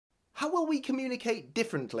How will we communicate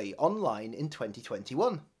differently online in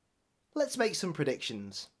 2021? Let's make some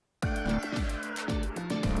predictions.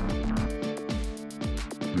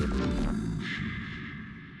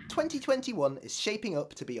 2021 is shaping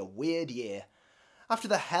up to be a weird year. After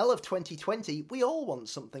the hell of 2020, we all want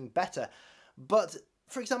something better. But,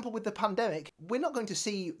 for example, with the pandemic, we're not going to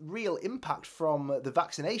see real impact from the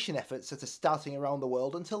vaccination efforts that are starting around the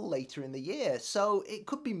world until later in the year. So it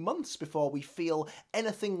could be months before we feel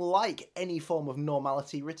anything like any form of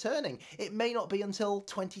normality returning. It may not be until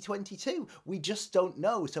 2022. We just don't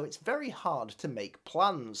know, so it's very hard to make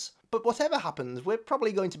plans. But whatever happens, we're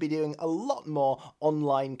probably going to be doing a lot more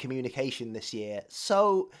online communication this year,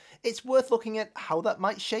 so it's worth looking at how that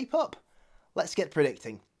might shape up. Let's get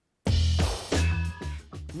predicting.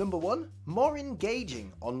 Number 1, more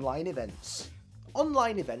engaging online events.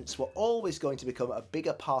 Online events were always going to become a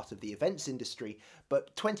bigger part of the events industry,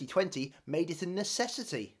 but 2020 made it a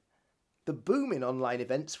necessity. The boom in online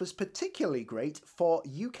events was particularly great for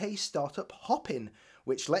UK startup Hopin,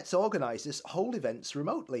 which lets organisers hold events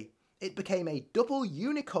remotely. It became a double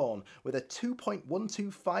unicorn with a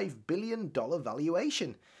 $2.125 billion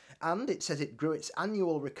valuation. And it says it grew its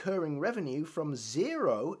annual recurring revenue from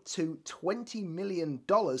 0 to $20 million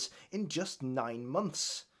in just 9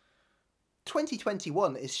 months.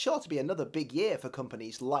 2021 is sure to be another big year for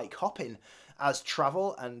companies like Hopin, as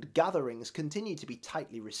travel and gatherings continue to be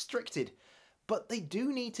tightly restricted. But they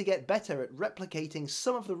do need to get better at replicating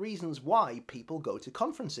some of the reasons why people go to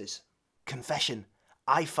conferences. Confession.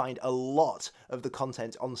 I find a lot of the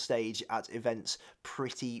content on stage at events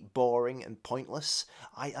pretty boring and pointless.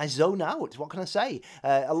 I zone out, what can I say?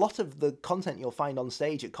 A lot of the content you'll find on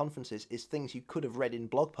stage at conferences is things you could have read in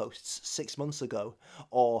blog posts 6 months ago,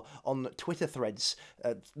 or on Twitter threads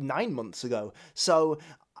 9 months ago. So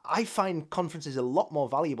I find conferences a lot more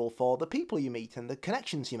valuable for the people you meet and the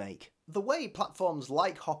connections you make. The way platforms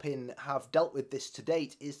like Hopin have dealt with this to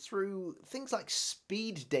date is through things like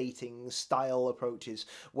speed dating style approaches,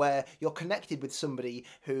 where you're connected with somebody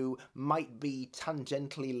who might be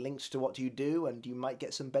tangentially linked to what you do and you might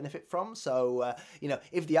get some benefit from. So,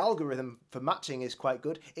 if the algorithm for matching is quite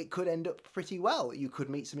good, it could end up pretty well. You could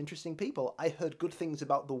meet some interesting people. I heard good things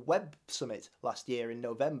about the Web Summit last year in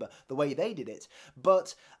November, the way they did it,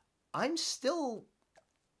 but I'm still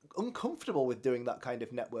uncomfortable with doing that kind of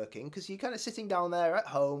networking, because you're kind of sitting down there at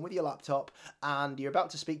home with your laptop and you're about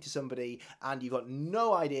to speak to somebody and you've got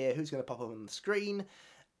no idea who's going to pop up on the screen,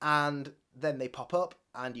 and then they pop up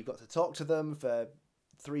and you've got to talk to them for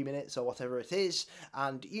 3 minutes or whatever it is,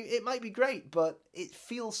 and it might be great, but it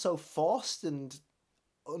feels so forced and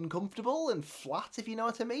uncomfortable and flat, if you know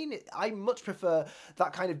what I mean. I much prefer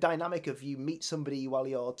that kind of dynamic of you meet somebody while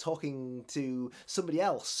you're talking to somebody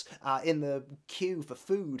else in the queue for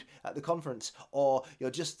food at the conference, or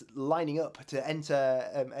you're just lining up to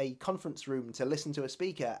enter a conference room to listen to a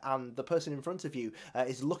speaker, and the person in front of you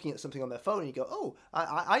is looking at something on their phone and you go, oh,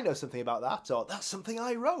 I know something about that, or that's something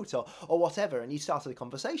I wrote, or whatever, and you started a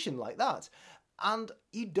conversation like that. And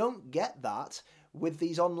you don't get that with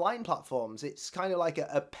these online platforms. It's kind of like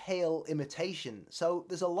a pale imitation. So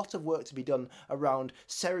there's a lot of work to be done around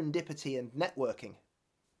serendipity and networking.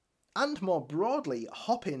 And more broadly,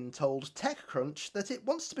 Hopin told TechCrunch that it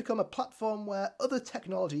wants to become a platform where other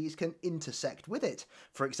technologies can intersect with it,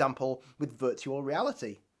 for example, with virtual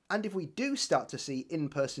reality. And if we do start to see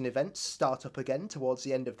in-person events start up again towards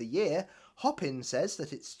the end of the year, Hopin says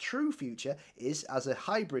that its true future is as a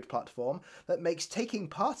hybrid platform that makes taking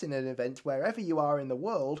part in an event wherever you are in the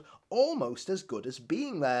world almost as good as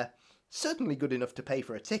being there. Certainly good enough to pay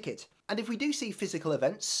for a ticket. And if we do see physical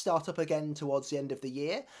events start up again towards the end of the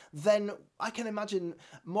year, then I can imagine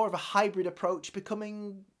more of a hybrid approach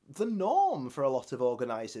becoming the norm for a lot of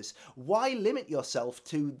organisers. Why limit yourself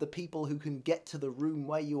to the people who can get to the room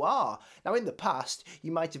where you are? Now, in the past,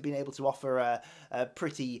 you might have been able to offer a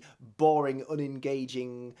pretty boring,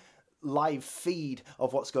 unengaging live feed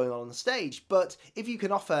of what's going on stage, but if you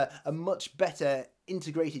can offer a much better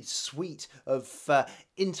integrated suite of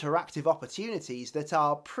interactive opportunities that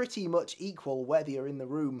are pretty much equal whether you're in the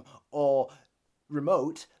room or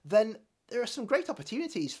remote, then there are some great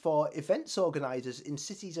opportunities for events organisers in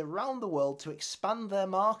cities around the world to expand their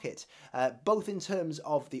market, both in terms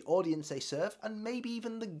of the audience they serve and maybe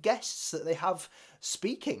even the guests that they have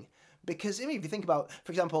speaking. Because if you think about,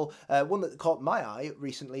 for example, one that caught my eye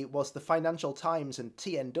recently was the Financial Times and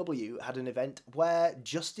TNW had an event where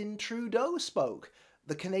Justin Trudeau spoke,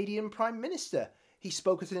 the Canadian Prime Minister. He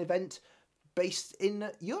spoke at an event based in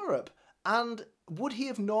Europe. And would he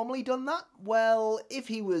have normally done that? Well, if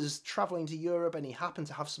he was travelling to Europe and he happened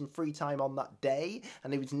to have some free time on that day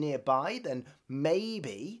and he was nearby, then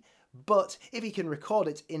maybe. But if he can record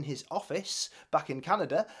it in his office back in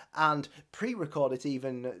Canada and pre-record it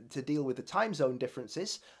even to deal with the time zone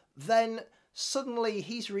differences, then suddenly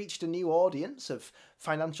he's reached a new audience of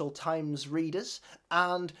Financial Times readers,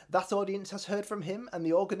 and that audience has heard from him, and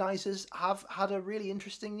the organisers have had a really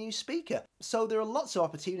interesting new speaker. So there are lots of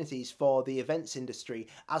opportunities for the events industry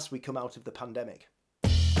as we come out of the pandemic.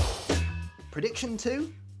 Prediction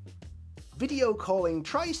 2. Video calling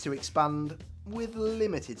tries to expand with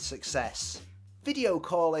limited success. Video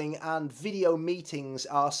calling and video meetings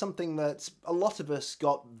are something that a lot of us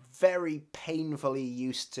got very painfully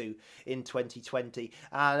used to in 2020,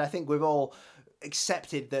 and I think we've all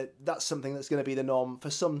accepted that that's something that's going to be the norm for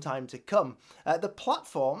some time to come. The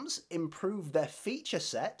platforms improved their feature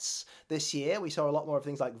sets this year. We saw a lot more of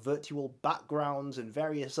things like virtual backgrounds and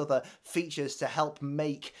various other features to help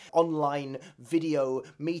make online video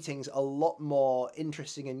meetings a lot more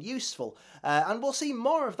interesting and useful. And we'll see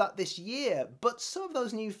more of that this year, but some of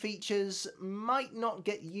those new features might not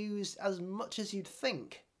get used as much as you'd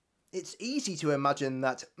think. It's easy to imagine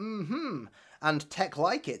that and tech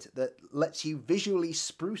like it that lets you visually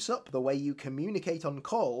spruce up the way you communicate on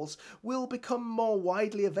calls will become more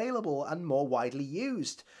widely available and more widely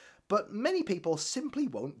used. But many people simply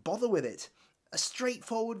won't bother with it. A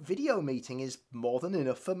straightforward video meeting is more than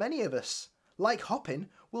enough for many of us. Like Hopin,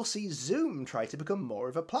 we'll see Zoom try to become more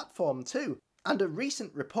of a platform too. And a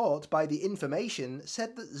recent report by The Information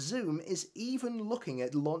said that Zoom is even looking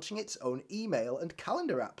at launching its own email and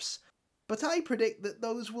calendar apps. But I predict that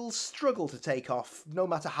those will struggle to take off, no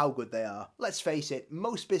matter how good they are. Let's face it,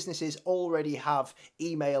 most businesses already have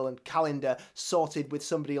email and calendar sorted with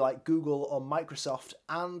somebody like Google or Microsoft,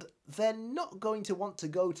 and they're not going to want to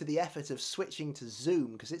go to the effort of switching to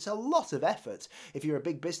Zoom, because it's a lot of effort if you're a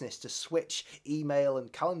big business to switch email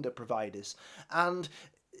and calendar providers. And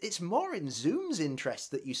it's more in Zoom's interest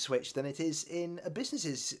that you switch than it is in a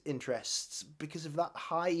business's interests because of that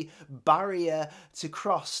high barrier to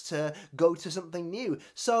cross to go to something new.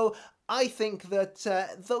 So I think that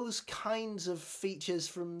those kinds of features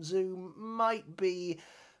from Zoom might be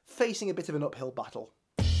facing a bit of an uphill battle.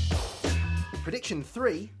 Prediction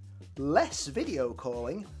 3. Less video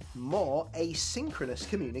calling, more asynchronous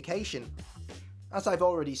communication. As I've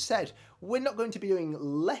already said, we're not going to be doing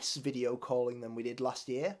less video calling than we did last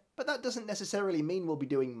year, but that doesn't necessarily mean we'll be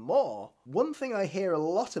doing more. One thing I hear a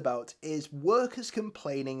lot about is workers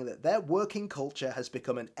complaining that their working culture has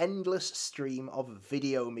become an endless stream of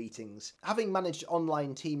video meetings. Having managed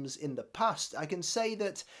online teams in the past, I can say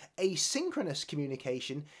that asynchronous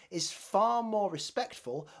communication is far more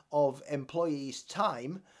respectful of employees'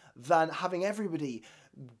 time than having everybody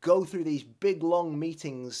go through these big long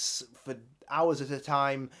meetings for hours at a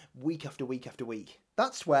time, week after week after week.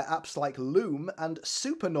 That's where apps like Loom and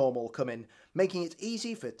Supernormal come in, making it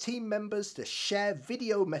easy for team members to share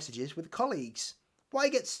video messages with colleagues. Why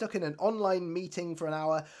get stuck in an online meeting for an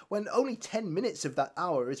hour when only 10 minutes of that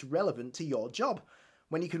hour is relevant to your job,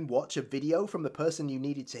 when you can watch a video from the person you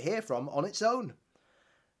needed to hear from on its own?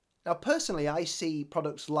 Now, personally, I see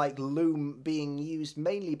products like Loom being used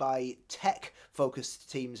mainly by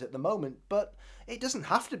tech-focused teams at the moment, but it doesn't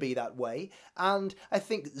have to be that way, and I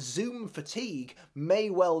think Zoom fatigue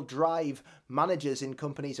may well drive managers in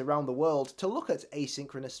companies around the world to look at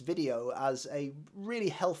asynchronous video as a really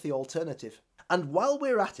healthy alternative. And while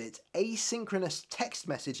we're at it, asynchronous text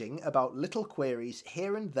messaging about little queries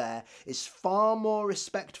here and there is far more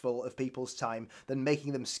respectful of people's time than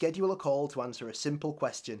making them schedule a call to answer a simple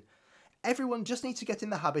question. Everyone just needs to get in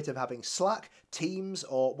the habit of having Slack, Teams,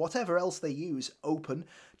 or whatever else they use open,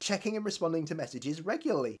 checking and responding to messages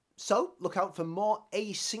regularly. So look out for more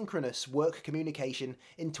asynchronous work communication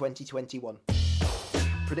in 2021.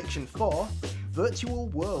 Prediction 4. Virtual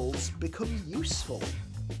worlds become useful.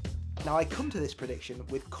 Now, I come to this prediction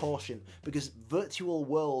with caution because virtual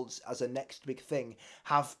worlds as a next big thing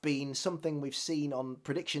have been something we've seen on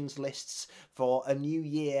predictions lists for a new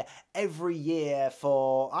year every year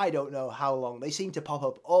for I don't know how long. They seem to pop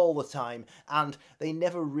up all the time and they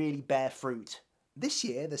never really bear fruit. This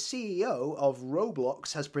year, the CEO of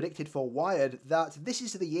Roblox has predicted for Wired that this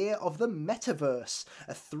is the year of the metaverse,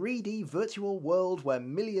 a 3D virtual world where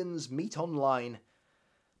millions meet online.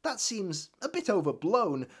 That seems a bit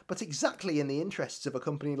overblown, but exactly in the interests of a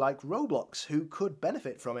company like Roblox, who could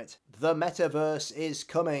benefit from it. The metaverse is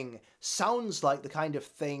coming. Sounds like the kind of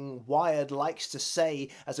thing Wired likes to say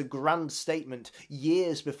as a grand statement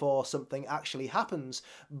years before something actually happens,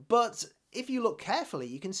 but if you look carefully,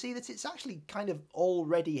 you can see that it's actually kind of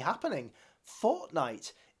already happening.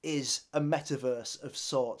 Fortnite is a metaverse of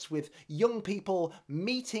sorts, with young people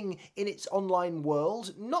meeting in its online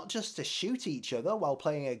world, not just to shoot each other while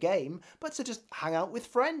playing a game, but to just hang out with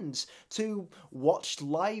friends, to watch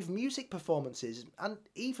live music performances, and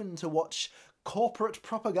even to watch corporate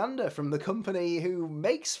propaganda from the company who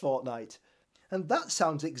makes Fortnite. And that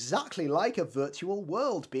sounds exactly like a virtual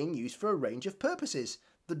world being used for a range of purposes.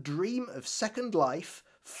 The dream of Second Life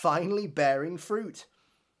finally bearing fruit.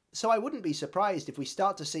 So I wouldn't be surprised if we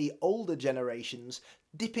start to see older generations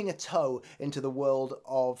dipping a toe into the world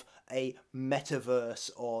of a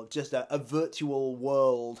metaverse or just a virtual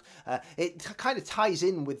world. It kind of ties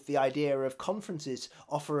in with the idea of conferences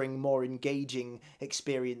offering more engaging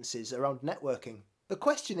experiences around networking. The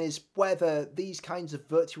question is whether these kinds of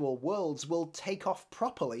virtual worlds will take off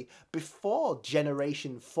properly before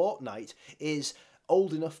Generation Fortnite is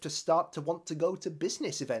old enough to start to want to go to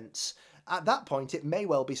business events. At that point, it may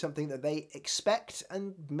well be something that they expect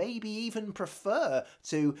and maybe even prefer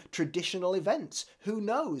to traditional events. Who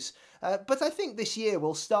knows? But I think this year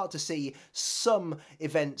we'll start to see some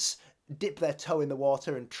events dip their toe in the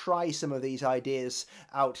water and try some of these ideas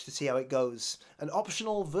out to see how it goes. An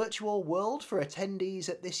optional virtual world for attendees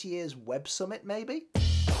at this year's Web Summit, maybe?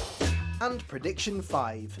 And prediction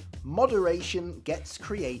 5. Moderation gets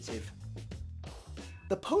creative.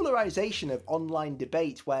 The polarisation of online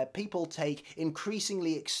debate, where people take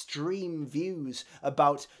increasingly extreme views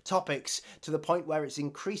about topics to the point where it's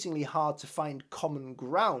increasingly hard to find common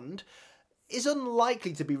ground, is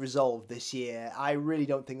unlikely to be resolved this year. I really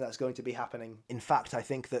don't think that's going to be happening. In fact, I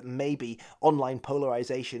think that maybe online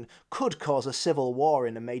polarisation could cause a civil war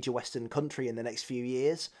in a major Western country in the next few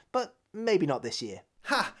years, but maybe not this year.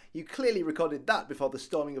 Ha! You clearly recorded that before the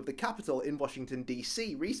storming of the Capitol in Washington,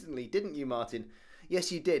 D.C. recently, didn't you, Martin?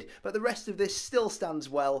 Yes, you did, but the rest of this still stands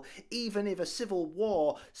well, even if a civil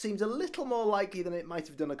war seems a little more likely than it might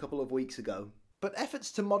have done a couple of weeks ago. But efforts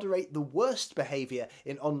to moderate the worst behaviour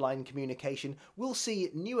in online communication will see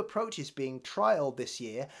new approaches being trialled this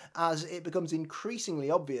year as it becomes increasingly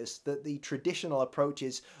obvious that the traditional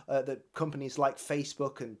approaches that companies like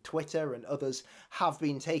Facebook and Twitter and others have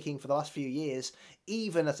been taking for the last few years,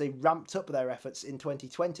 even as they ramped up their efforts in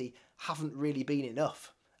 2020, haven't really been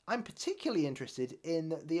enough. I'm particularly interested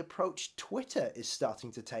in the approach Twitter is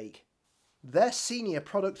starting to take. Their senior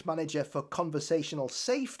product manager for conversational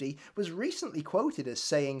safety was recently quoted as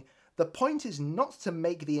saying, "The point is not to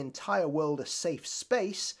make the entire world a safe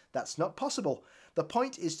space, that's not possible. The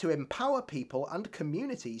point is to empower people and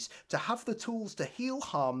communities to have the tools to heal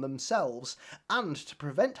harm themselves and to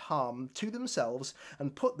prevent harm to themselves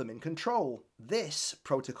and put them in control. This,"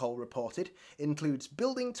 Protocol reported, "includes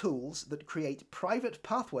building tools that create private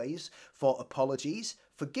pathways for apologies,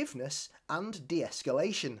 forgiveness, and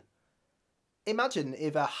de-escalation." Imagine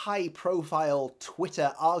if a high-profile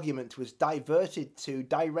Twitter argument was diverted to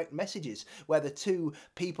direct messages, where the two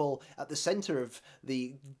people at the centre of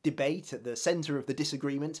the debate, at the centre of the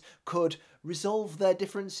disagreement, could resolve their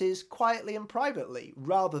differences quietly and privately,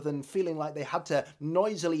 rather than feeling like they had to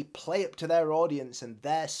noisily play up to their audience and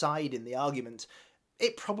their side in the argument.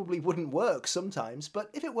 It probably wouldn't work sometimes, but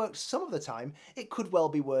if it worked some of the time, it could well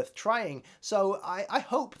be worth trying. So I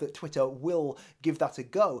hope that Twitter will give that a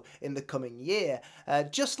go in the coming year.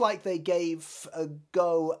 Just like they gave a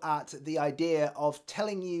go at the idea of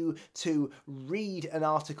telling you to read an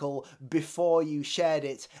article before you shared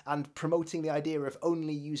it and promoting the idea of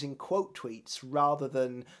only using quote tweets rather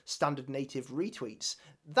than standard native retweets.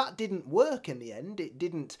 That didn't work in the end. It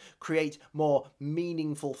didn't create more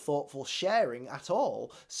meaningful, thoughtful sharing at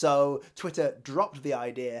all. So Twitter dropped the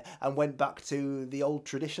idea and went back to the old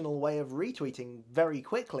traditional way of retweeting very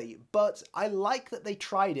quickly. But I like that they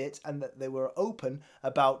tried it and that they were open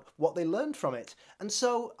about what they learned from it. And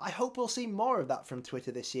so I hope we'll see more of that from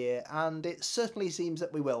Twitter this year, and it certainly seems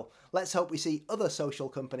that we will. Let's hope we see other social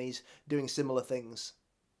companies doing similar things.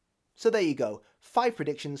 So there you go, 5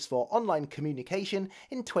 predictions for online communication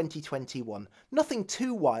in 2021. Nothing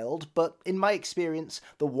too wild, but in my experience,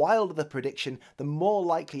 the wilder the prediction, the more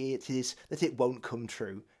likely it is that it won't come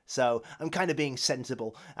true. So I'm kind of being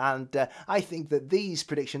sensible, and I think that these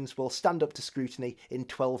predictions will stand up to scrutiny in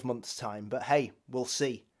 12 months' time, but hey, we'll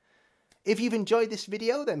see. If you've enjoyed this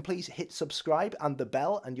video, then please hit subscribe and the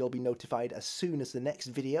bell, and you'll be notified as soon as the next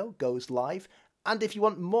video goes live. And if you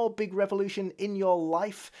want more Big Revolution in your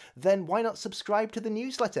life, then why not subscribe to the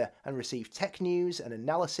newsletter and receive tech news and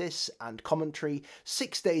analysis and commentary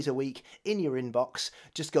 6 days a week in your inbox.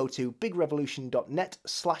 Just go to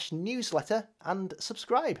bigrevolution.net/newsletter and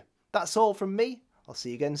subscribe. That's all from me. I'll see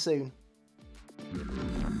you again soon.